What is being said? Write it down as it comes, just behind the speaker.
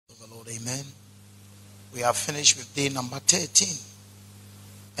Lord. Amen. We are finished with day number 13.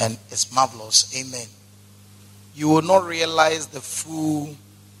 And it's marvelous. Amen. You will not realize the full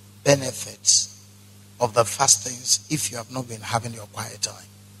benefits of the fastings if you have not been having your quiet time.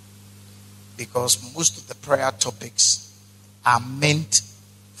 Because most of the prayer topics are meant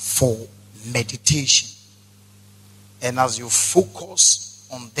for meditation. And as you focus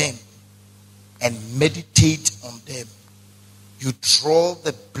on them and meditate on them, you draw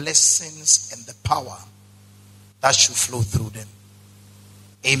the blessings and the power that should flow through them.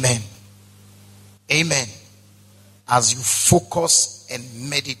 Amen. Amen. As you focus and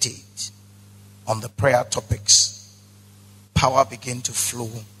meditate on the prayer topics, power begin to flow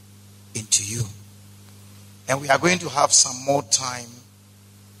into you. And we are going to have some more time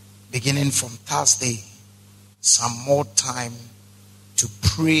beginning from Thursday. Some more time to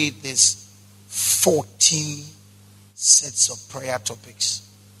pray this 14 sets of prayer topics.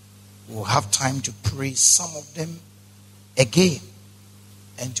 We'll have time to pray some of them again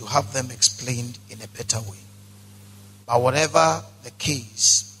and to have them explained in a better way. But whatever the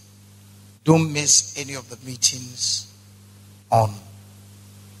case, don't miss any of the meetings on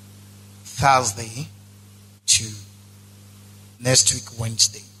Thursday to next week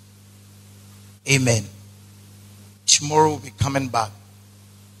Wednesday. Amen. Tomorrow we'll be coming back.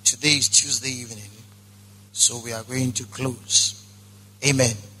 Today is Tuesday evening, so we are going to close.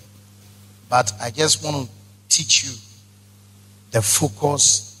 Amen. But I just want to teach you the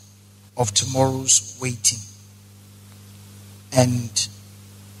focus of tomorrow's waiting. And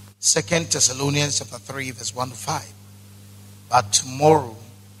 2 Thessalonians chapter 3 verse 1 to 5. But tomorrow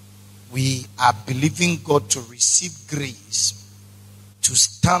we are believing God to receive grace to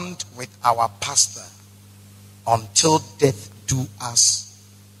stand with our pastor until death do us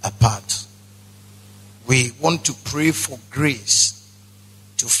apart. We want to pray for grace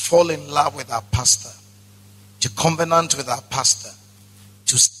to fall in love with our pastor, to covenant with our pastor,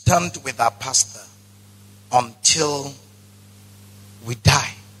 to stand with our pastor until we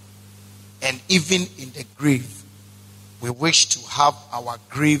die. And even in the grave, we wish to have our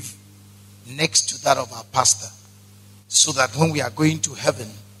grave next to that of our pastor, so that when we are going to heaven,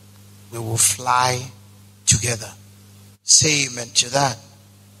 we will fly together. Say amen to that.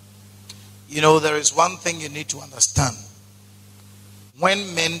 You know, there is one thing you need to understand.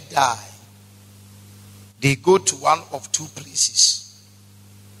 When men die, they go to one of two places.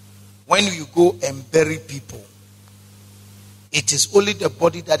 When you go and bury people, it is only the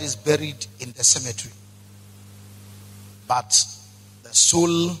body that is buried in the cemetery. But the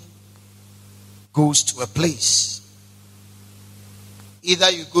soul goes to a place.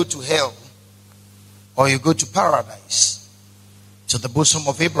 Either you go to hell or you go to paradise, to the bosom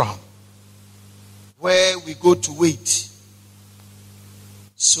of Abraham, where we go to wait.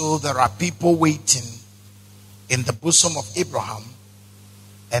 So there are people waiting in the bosom of Abraham,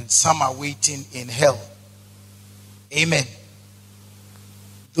 and some are waiting in hell. Amen.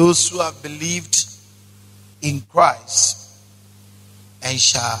 Those who have believed in Christ and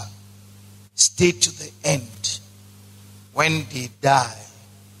shall stay to the end, when they die,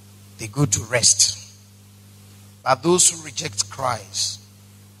 they go to rest. But those who reject Christ,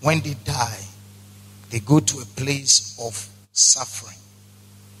 when they die, they go to a place of suffering.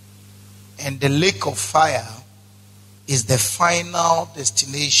 And the lake of fire is the final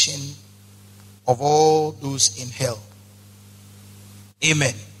destination of all those in hell.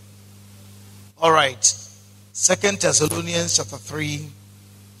 Amen. All right. 2 Thessalonians chapter 3,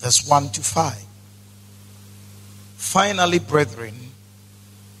 verse 1 to 5. Finally, brethren,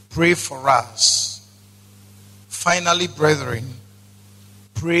 pray for us. Finally, brethren,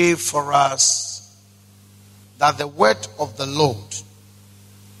 pray for us that the word of the Lord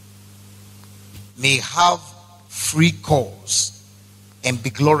may have free course and be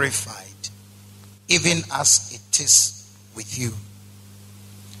glorified, even as it is with you.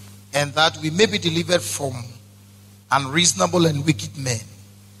 And that we may be delivered from unreasonable and wicked men.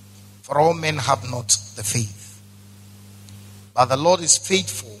 For all men have not the faith. But the Lord is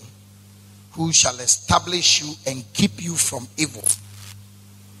faithful, who shall establish you and keep you from evil.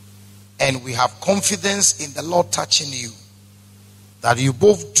 And we have confidence in the Lord touching you, that you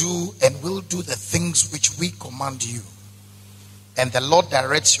both do and will do the things which we command you. And the Lord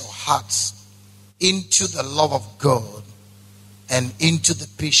directs your hearts into the love of God and into the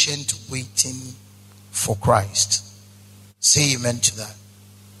patient waiting for Christ. Say amen to that.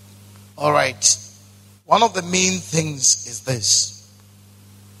 All right. One of the main things is this.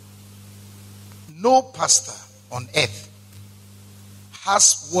 No pastor on earth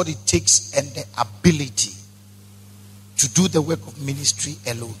has what it takes and the ability to do the work of ministry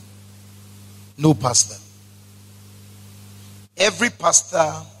alone. No pastor. Every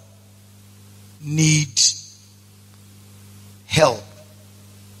pastor needs help.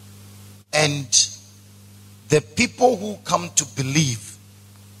 And the people who come to believe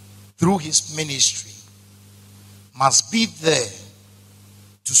through his ministry must be there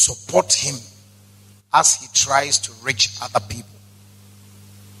to support him as he tries to reach other people.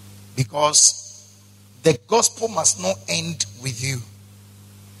 Because the gospel must not end with you.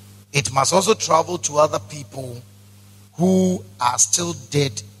 It must also travel to other people who are still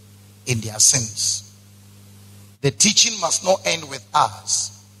dead in their sins. The teaching must not end with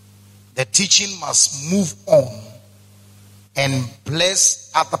us. The teaching must move on and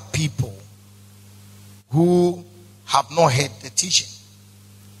bless other people who have not heard the teaching.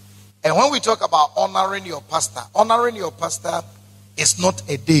 And when we talk about honoring your pastor is not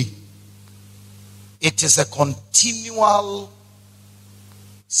a day. It is a continual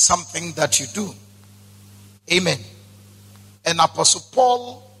something that you do. Amen. And Apostle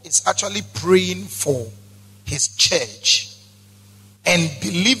Paul is actually praying for his church and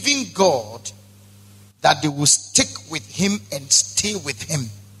believing God that they will stick with him and stay with him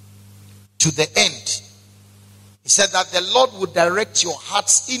to the end. He said that the Lord will direct your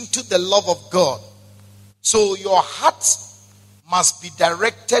hearts into the love of God. So your heart must be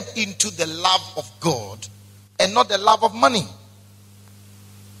directed into the love of God and not the love of money.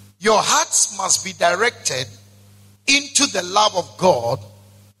 Your hearts must be directed into the love of God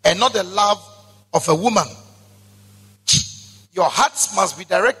and not the love of a woman. Your hearts must be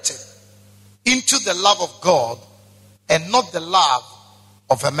directed into the love of God and not the love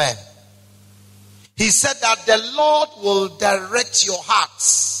of a man. He said that the Lord will direct your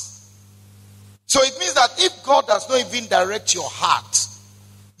hearts. So it means that if God does not even direct your heart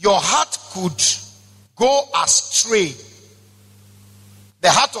could go astray. The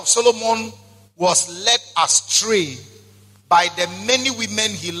heart of Solomon was led astray by the many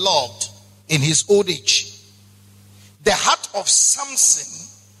women he loved in his old age. The heart of Samson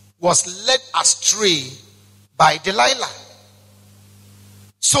was led astray by Delilah.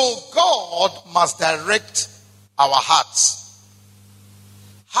 So God must direct our hearts.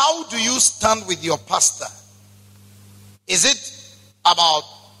 How do you stand with your pastor? Is it about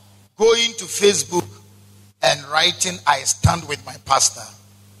going to Facebook and writing, "I stand with my pastor"?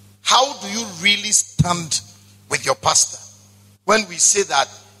 How do you really stand with your pastor? When we say that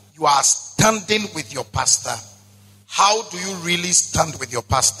you are standing with your pastor, how do you really stand with your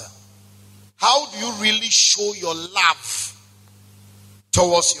pastor? How do you really show your love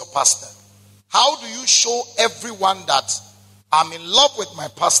towards your pastor? How do you show everyone that I'm in love with my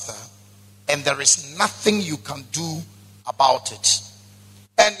pastor and there is nothing you can do about it?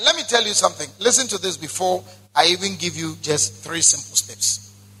 And let me tell you something. Listen to this before I even give you just 3 simple steps.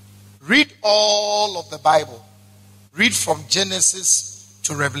 Read all of the Bible. Read from Genesis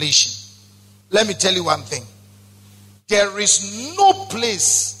to Revelation. Let me tell you one thing. There is no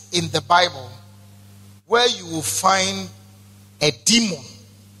place in the Bible where you will find a demon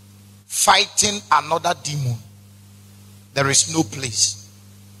fighting another demon. There is no place.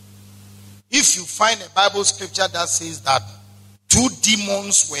 If you find a Bible scripture that says that 2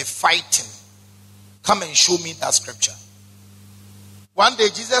 demons were fighting, come and show me that scripture. One day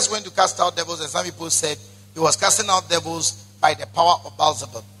Jesus went to cast out devils, and some people said he was casting out devils by the power of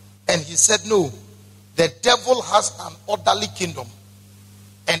Beelzebub. And he said, no, the devil has an orderly kingdom,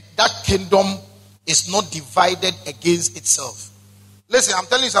 and that kingdom is not divided against itself. Listen, I'm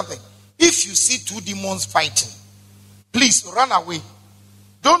telling you something. If you see 2 demons fighting, please run away.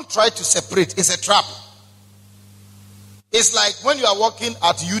 Don't try to separate. It's a trap. It's like when you are walking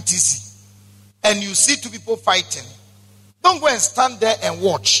at UTC and you see 2 people fighting. Don't go and stand there and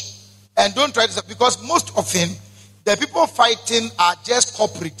watch. And don't try to, because most often the people fighting are just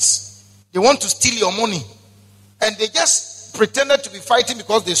corporates. They want to steal your money. And they just pretended to be fighting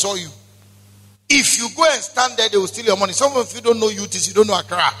because they saw you. If you go and stand there, they will steal your money. Some of you don't know UTC, you don't know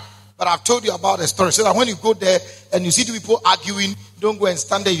Accra. But I've told you about the story. So that when you go there and you see 2 people arguing, don't go and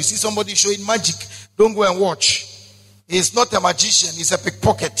stand there. You see somebody showing magic, don't go and watch. He's not a magician, he's a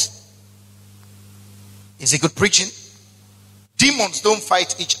pickpocket. Is he good preaching? Demons don't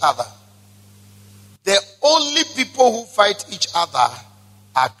fight each other. The only people who fight each other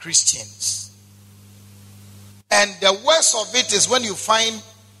are Christians. And the worst of it is when you find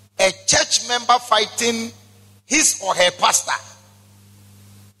a church member fighting his or her pastor.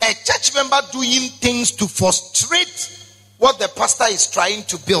 A church member doing things to frustrate what the pastor is trying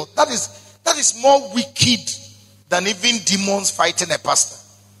to build. That is more wicked than even demons fighting a pastor.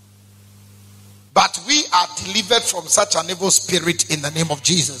 But we are delivered from such an evil spirit in the name of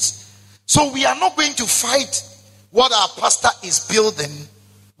Jesus. So we are not going to fight what our pastor is building.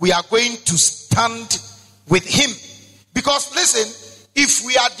 We are going to stand with him. Because listen, if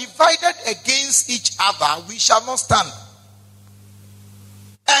we are divided against each other, we shall not stand.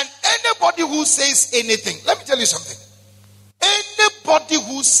 And anybody who says anything, let me tell you something. Anybody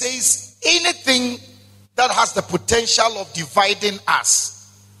who says anything that has the potential of dividing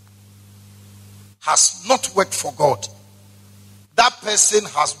us has not worked for God. That person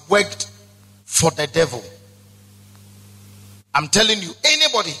has worked for the devil. I'm telling you,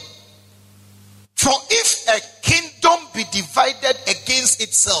 anybody. For if a kingdom be divided against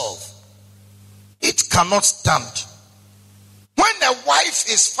itself, it cannot stand. When a wife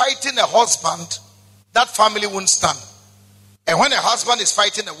is fighting a husband, that family won't stand. And when a husband is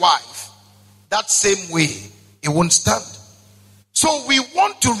fighting a wife, that same way, it won't stand. So we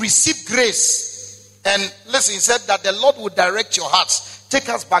want to receive grace. And listen, he said that the Lord will direct your hearts. Take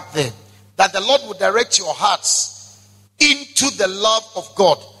us back there. That the Lord will direct your hearts into the love of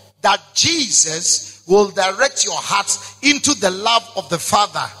God. That Jesus will direct your hearts into the love of the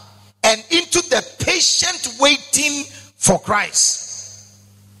Father and into the patient waiting for Christ.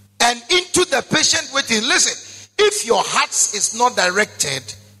 And into the patient waiting. Listen, if your heart is not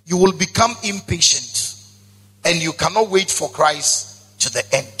directed, you will become impatient and you cannot wait for Christ to the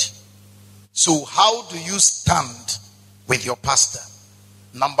end. So how do you stand with your pastor?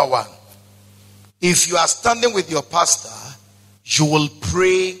 Number one, if you are standing with your pastor, you will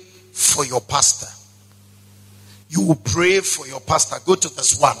pray for your pastor. You will pray for your pastor. Go to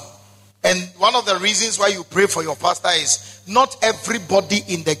verse 1. And one of the reasons why you pray for your pastor is not everybody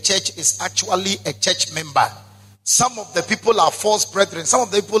in the church is actually a church member. Some of the people are false brethren. Some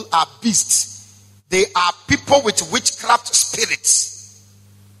of the people are beasts. They are people with witchcraft spirits.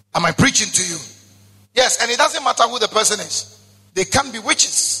 Am I preaching to you? Yes, and it doesn't matter who the person is. They can be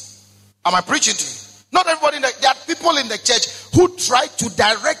witches. Am I preaching to you? Not everybody. There are people in the church who try to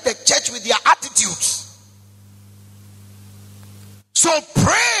direct the church with their attitudes. So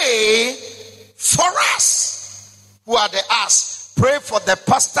pray for us. Who are the us? Pray for the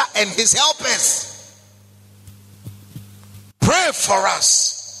pastor and his helpers. Pray for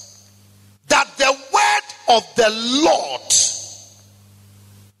us that the word of the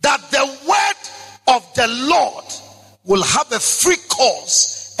Lord will have a free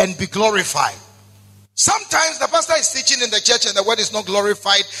course and be glorified. Sometimes the pastor is teaching in the church and the word is not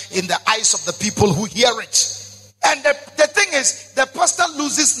glorified in the eyes of the people who hear it. And the thing is, the pastor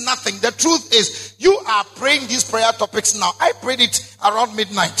loses nothing. The truth is, you are praying these prayer topics now. I prayed it around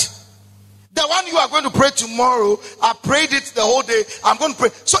midnight. The one you are going to pray tomorrow, I prayed it the whole day. I'm going to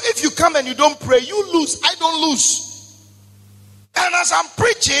pray. So if you come and you don't pray, you lose. I don't lose. And as I'm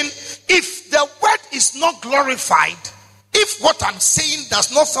preaching, if the word is not glorified, if what I'm saying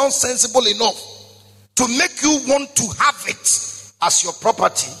does not sound sensible enough to make you want to have it as your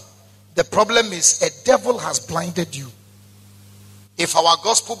property, the problem is a devil has blinded you. If our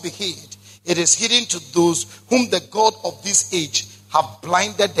gospel be hid, it is hidden to those whom the God of this age have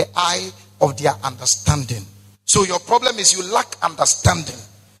blinded the eye of their understanding. So your problem is you lack understanding.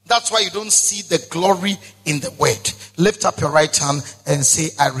 That's why you don't see the glory in the word. Lift up your right hand and say,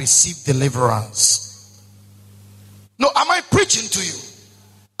 I receive deliverance. No, am I preaching to you?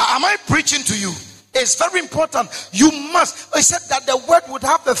 Am I preaching to you? It's very important. You must. I said that the word would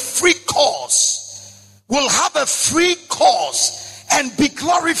have a free course. Will have a free course and be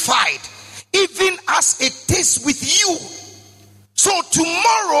glorified. Even as it is with you. So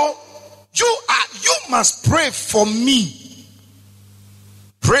tomorrow, you must pray for me.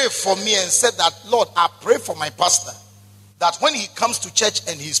 Pray for me and say that, Lord, I pray for my pastor. That when he comes to church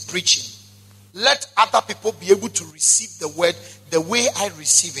and he's preaching, let other people be able to receive the word the way I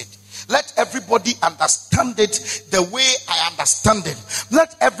receive it. Let everybody understand it the way I understand it.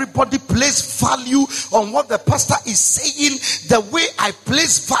 Let everybody place value on what the pastor is saying the way I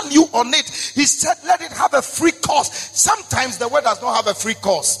place value on it. He said, let it have a free course. Sometimes the word does not have a free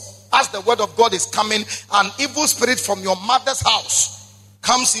course. As the word of God is coming, an evil spirit from your mother's house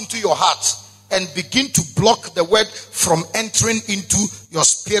comes into your heart and begin to block the word from entering into your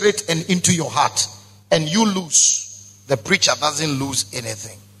spirit and into your heart. And you lose. The preacher doesn't lose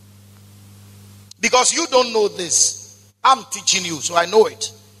anything. Because you don't know this. I'm teaching you, so I know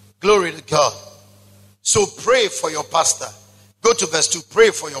it. Glory to God. So pray for your pastor. Go to verse 2.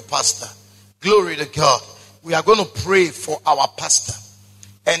 Pray for your pastor. Glory to God. We are going to pray for our pastor.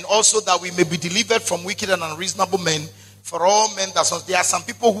 And also that we may be delivered from wicked and unreasonable men. For all men, there are some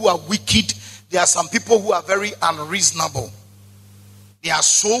people who are wicked. There are some people who are very unreasonable. They are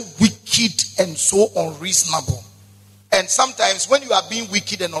so wicked and so unreasonable. And sometimes when you are being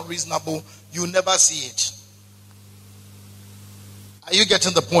wicked and unreasonable, you never see it. Are you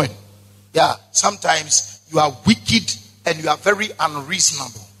getting the point? Yeah, sometimes you are wicked and you are very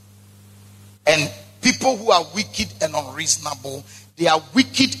unreasonable. And people who are wicked and unreasonable, they are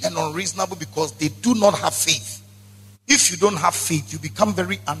wicked and unreasonable because they do not have faith. If you don't have faith, you become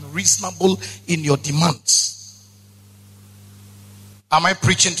very unreasonable in your demands. Am I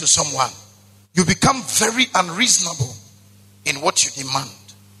preaching to someone? You become very unreasonable in what you demand.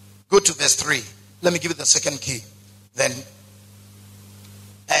 Go to verse 3. Let me give you the second key. Then,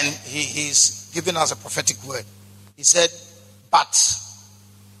 and he's giving us a prophetic word. He said, but,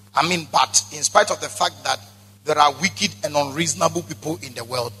 in spite of the fact that there are wicked and unreasonable people in the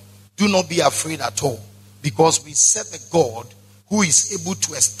world, do not be afraid at all. Because we serve a God who is able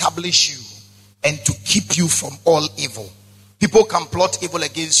to establish you and to keep you from all evil. People can plot evil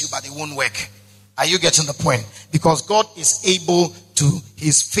against you, but it won't work. Are you getting the point? Because God is able to,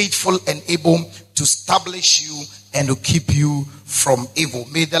 He's faithful and able to establish you and to keep you from evil.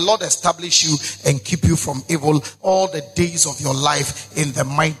 May the Lord establish you and keep you from evil all the days of your life in the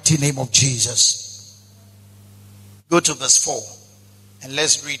mighty name of Jesus. Go to verse 4 and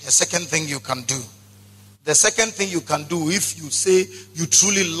let's read the second thing you can do. The second thing you can do, if you say you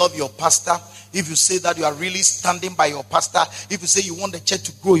truly love your pastor, if you say that you are really standing by your pastor, if you say you want the church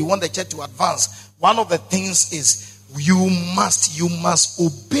to grow, you want the church to advance, one of the things is you must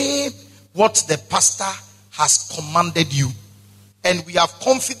obey what the pastor has commanded you. And we have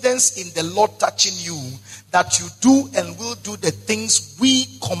confidence in the Lord touching you that you do and will do the things we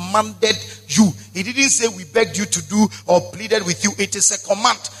commanded you. He didn't say we begged you to do or pleaded with you. It is a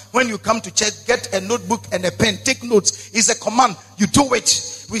command. When you come to church, get a notebook and a pen, take notes. It's a command. You do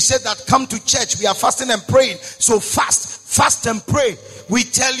it. We said that come to church. We are fasting and praying. So fast and pray. We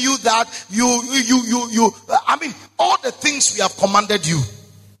tell you that all the things we have commanded you.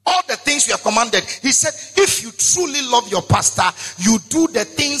 All the things we have commanded. He said, if you truly love your pastor, you do the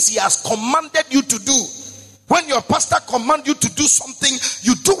things he has commanded you to do. When your pastor commands you to do something,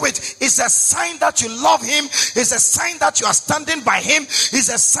 you do it. It's a sign that you love him. It's a sign that you are standing by him. It's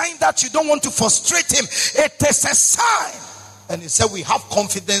a sign that you don't want to frustrate him. It is a sign. And he said, we have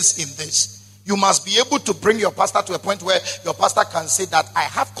confidence in this. You must be able to bring your pastor to a point where your pastor can say that I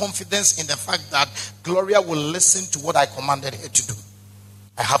have confidence in the fact that Gloria will listen to what I commanded her to do.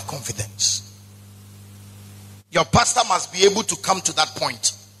 I have confidence. Your pastor must be able to come to that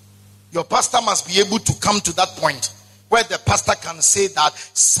point. Your pastor must be able to come to that point where the pastor can say that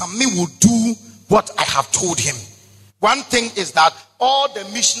Sammy will do what I have told him. One thing is that all the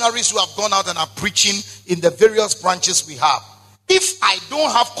missionaries who have gone out and are preaching in the various branches we have, if I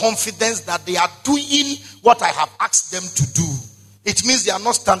don't have confidence that they are doing what I have asked them to do, it means they are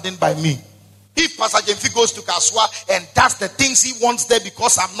not standing by me. If Pastor Jemfi goes to Kaswa and does the things he wants there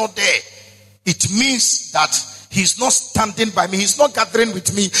because I'm not there, it means that he's not standing by me. He's not gathering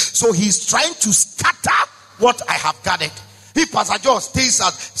with me. So he's trying to scatter what I have gathered. If Pastor George stays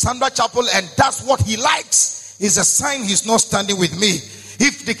at Sandra Chapel and does what he likes, it's a sign he's not standing with me.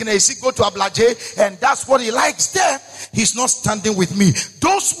 If Deacon AC go to Ablaje and that's what he likes there, he's not standing with me.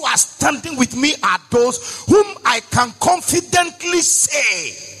 Those who are standing with me are those whom I can confidently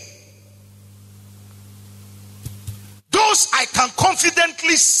say. Those I can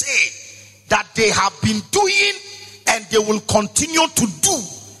confidently say that they have been doing and they will continue to do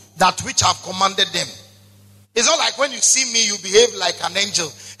that which I've commanded them. It's not like when you see me, you behave like an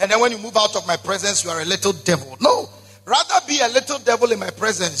angel, and then when you move out of my presence, you are a little devil. No, rather be a little devil in my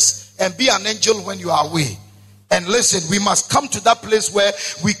presence and be an angel when you are away. And listen, we must come to that place where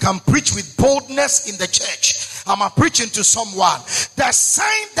we can preach with boldness in the church. I'm preaching to someone. The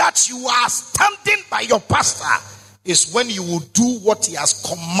sign that you are standing by your pastor is when you will do what he has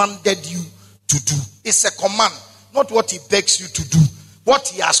commanded you to do. It's a command, not what he begs you to do. What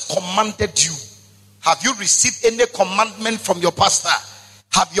he has commanded you. Have you received any commandment from your pastor?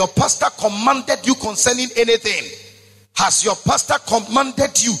 Have your pastor commanded you concerning anything? Has your pastor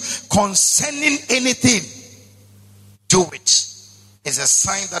commanded you concerning anything? Do it. It's a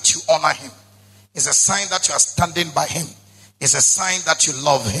sign that you honor him. It's a sign that you are standing by him. It's a sign that you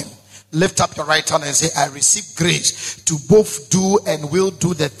love him. Lift up your right hand and say, I receive grace to both do and will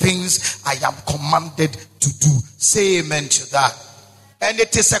do the things I am commanded to do. Say amen to that. And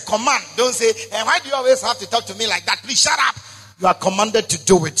it is a command. Don't say, and why do you always have to talk to me like that? Please shut up. You are commanded to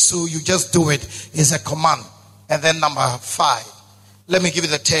do it, so you just do it. It's a command. And then number 5. Let me give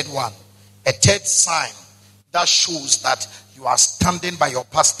you the third one. A third sign that shows that you are standing by your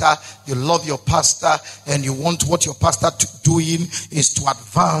pastor, you love your pastor, and you want what your pastor doing is to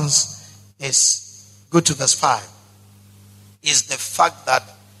advance. Is go to verse 5. is the fact that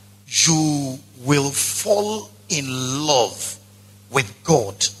you will fall in love with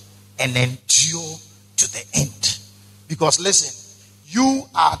God and endure to the end. Because listen, you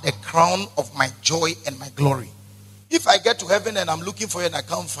are the crown of my joy and my glory. If I get to heaven and I'm looking for you and I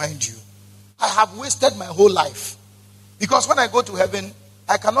can't find you, I have wasted my whole life. Because when I go to heaven,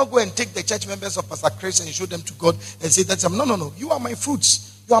 I cannot go and take the church members of Pastor Chris and show them to God and say that, no, you are my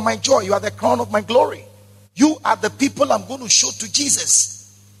fruits. You are my joy. You are the crown of my glory. You are the people I'm going to show to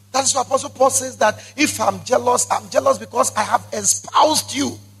Jesus. That's why Apostle Paul says that if I'm jealous because I have espoused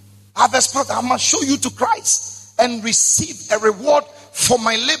you. I must show you to Christ and receive a reward for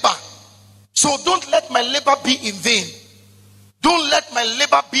my labor. So don't let my labor be in vain. Don't let my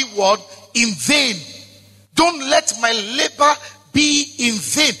labor be what? In vain. Don't let my labor be in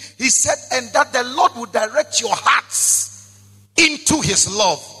vain. He said, and that the Lord will direct your hearts into his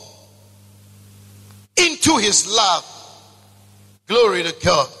love. Into his love. Glory to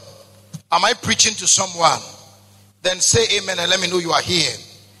God. Am I preaching to someone? Then say amen and let me know you are here.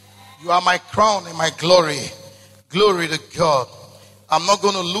 You are my crown and my glory. Glory to God. I'm not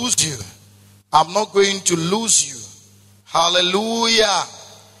going to lose you. I'm not going to lose you. Hallelujah.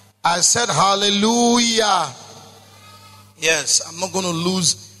 I said hallelujah. Yes, I'm not going to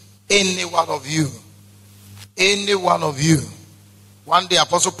lose any one of you. Any one of you. One day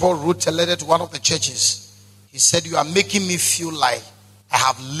Apostle Paul wrote a letter to one of the churches. He said, you are making me feel like I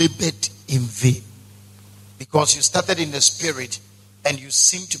have labored in vain. Because you started in the spirit and you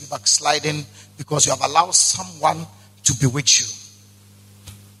seem to be backsliding because you have allowed someone to be with you.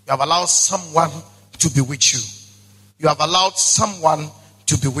 You have allowed someone to be with you. You have allowed someone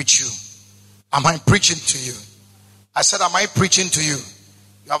to be with you. Am I preaching to you? I said, am I preaching to you?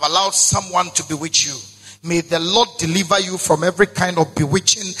 You have allowed someone to be with you. May the Lord deliver you from every kind of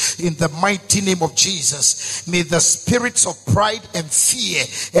bewitching in the mighty name of Jesus. May the spirits of pride and fear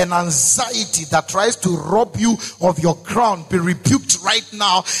and anxiety that tries to rob you of your crown be rebuked right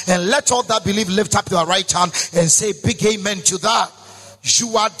now. And let all that believe lift up your right hand and say big amen to that.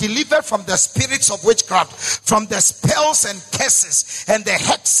 You are delivered from the spirits of witchcraft, from the spells and curses and the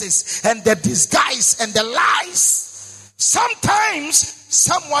hexes and the disguise and the lies. Sometimes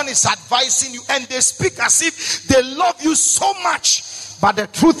someone is advising you and they speak as if they love you so much. But the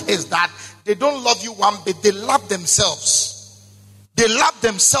truth is that they don't love you one bit. They love themselves. They love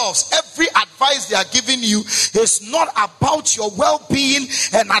themselves. Every advice they are giving you is not about your well-being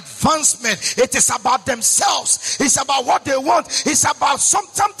and advancement. It is about themselves. It's about what they want. It's about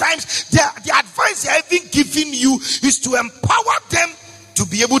sometimes the advice they are even giving you is to empower them to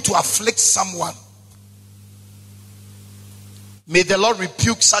be able to afflict someone. May the Lord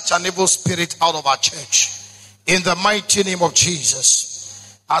rebuke such an evil spirit out of our church. In the mighty name of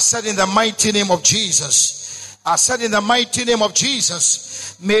Jesus. I said in the mighty name of Jesus. I said in the mighty name of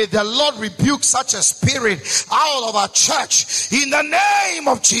Jesus. May the Lord rebuke such a spirit out of our church. In the name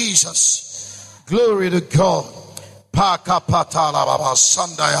of Jesus. Glory to God.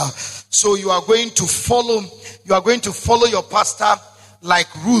 So you are going to follow your pastor like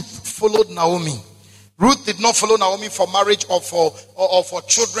Ruth followed Naomi. Ruth did not follow Naomi for marriage or for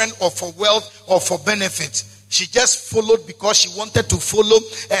children or for wealth or for benefit. She just followed because she wanted to follow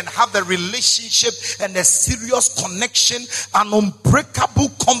and have a relationship and a serious connection, an unbreakable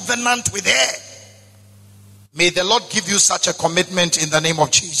covenant with her. May the Lord give you such a commitment in the name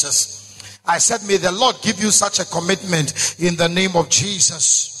of Jesus. I said, may the Lord give you such a commitment in the name of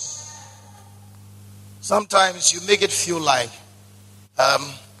Jesus. Sometimes you make it feel like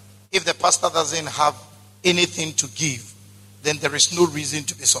if the pastor doesn't have anything to give, then there is no reason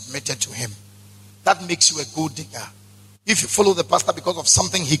to be submitted to him. That makes you a gold digger. If you follow the pastor because of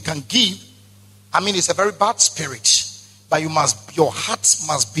something he can give, it's a very bad spirit. But your hearts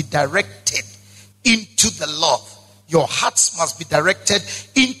must be directed into the love. Your hearts must be directed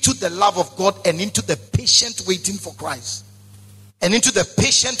into the love of God and into the patient waiting for Christ. And into the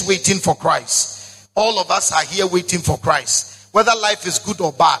patient waiting for Christ. All of us are here waiting for Christ. Whether life is good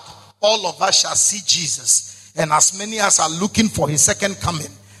or bad, all of us shall see Jesus. And as many as are looking for his second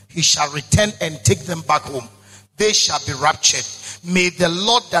coming, he shall return and take them back home. They shall be raptured. May the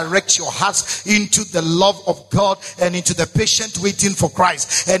Lord direct your hearts into the love of God and into the patient waiting for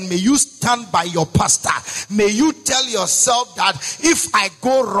Christ. And may you stand by your pastor. May you tell yourself that if I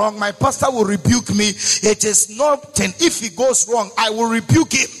go wrong, my pastor will rebuke me. It is nothing. If he goes wrong, I will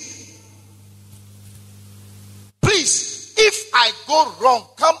rebuke him. Please, if I go wrong,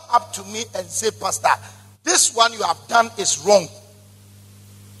 come up to me and say, Pastor, this one you have done is wrong.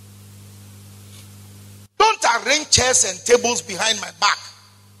 Don't arrange chairs and tables behind my back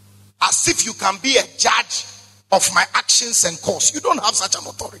as if you can be a judge of my actions and course. You don't have such an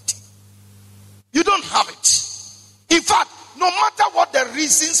authority. You don't have it. In fact, no matter what the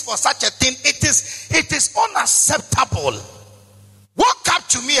reasons for such a thing, it is unacceptable. Walk up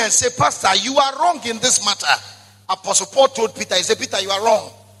to me and say, Pastor, you are wrong in this matter. Apostle Paul told Peter, he said, Peter, you are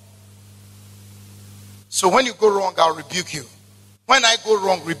wrong. So when you go wrong, I'll rebuke you. When I go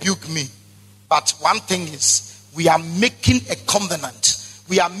wrong, rebuke me. But one thing is, we are making a covenant.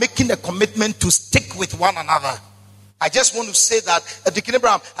 We are making a commitment to stick with one another. I just want to say that, Deacon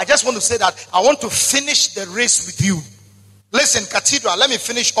Abraham, I just want to say that I want to finish the race with you. Listen, Cathedral, let me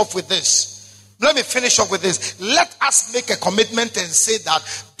finish off with this. Let Let us make a commitment and say that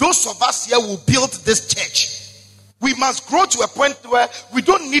those of us here will build this church. We must grow to a point where we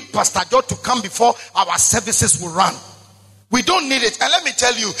don't need Pastor George to come before our services will run. We don't need it. And let me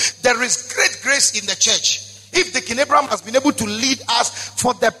tell you, there is great grace in the church. If Deacon Abraham has been able to lead us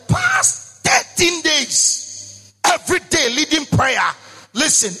for the past 13 days, every day leading prayer,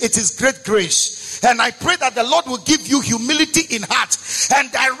 listen, it is great grace. And I pray that the Lord will give you humility in heart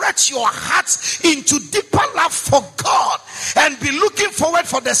and direct your hearts into deeper love for God and be looking forward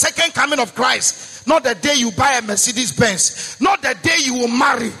for the second coming of Christ. Not the day you buy a Mercedes Benz, not the day you will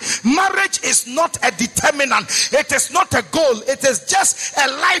marry. Marriage is not a determinant, it is not a goal, it is just a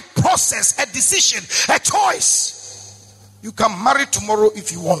life process, a decision, a choice. You can marry tomorrow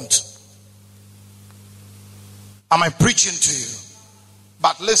if you want. Am I preaching to you?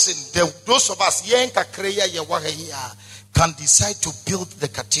 But listen, those of us can decide to build the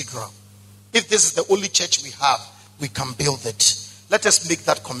cathedral. If this is the only church we have, we can build it. Let us make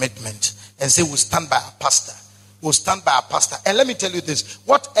that commitment and say we'll stand by our pastor. We'll stand by our pastor. And let me tell you this,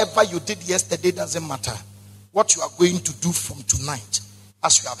 whatever you did yesterday doesn't matter. What you are going to do from tonight,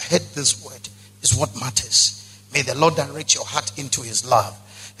 as you have heard this word, is what matters. May the Lord direct your heart into his love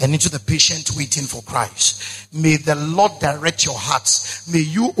and into the patient waiting for Christ. May the Lord direct your hearts. May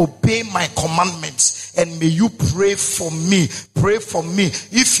you obey my commandments and may you pray for me. Pray for me.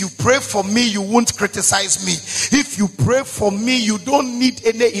 If you pray for me, you won't criticize me. If you pray for me, you don't need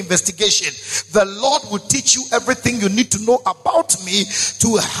any investigation. The Lord will teach you everything you need to know about me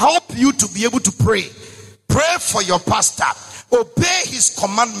to help you to be able to pray. Pray for your pastor. Obey his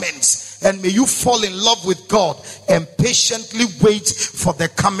commandments. And may you fall in love with God and patiently wait for the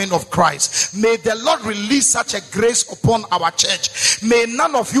coming of Christ. May the Lord release such a grace upon our church. May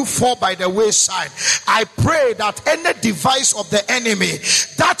none of you fall by the wayside. I pray that any device of the enemy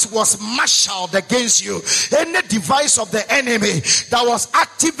that was marshaled against you, any device of the enemy that was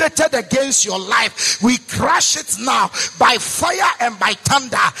activated against your life, we crush it now by fire and by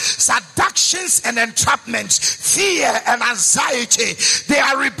thunder. Seductions and entrapments, fear and anxiety, they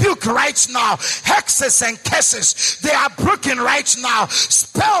are rebuked right now. Hexes and curses, they are broken right now.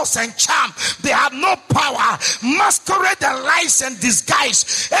 Spells and charm, they have no power. Masquerade and lies and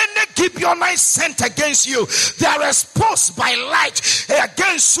disguise, any Gibeonite sent against you, they are exposed by light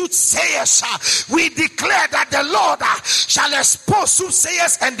against soothsayers. We declare that the Lord shall expose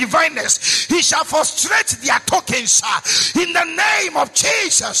soothsayers and diviners. He shall frustrate their tokens in the name of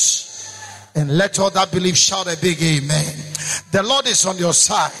Jesus. And let all that believe shout a big amen. The Lord is on your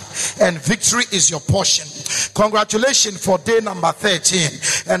side and victory is your portion. Congratulations for day number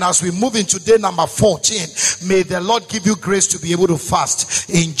 13. And as we move into day number 14, may the Lord give you grace to be able to fast.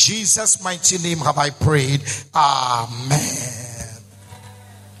 In Jesus' mighty name have I prayed. Amen.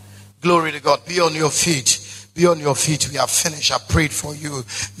 Glory to God. Be on your feet. Be on your feet. We have finished. I prayed for you.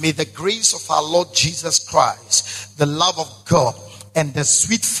 May the grace of our Lord Jesus Christ, the love of God, and the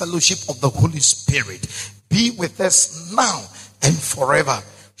sweet fellowship of the Holy Spirit be with us now and forever.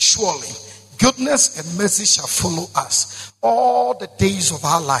 Surely goodness and mercy shall follow us all the days of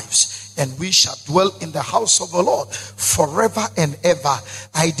our lives, and we shall dwell in the house of the Lord forever and ever.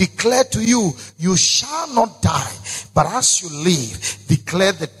 I declare to you, you shall not die, but as you live,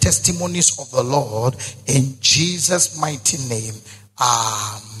 declare the testimonies of the Lord in Jesus' mighty name.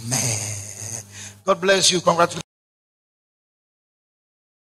 Amen. God bless you. Congratulations.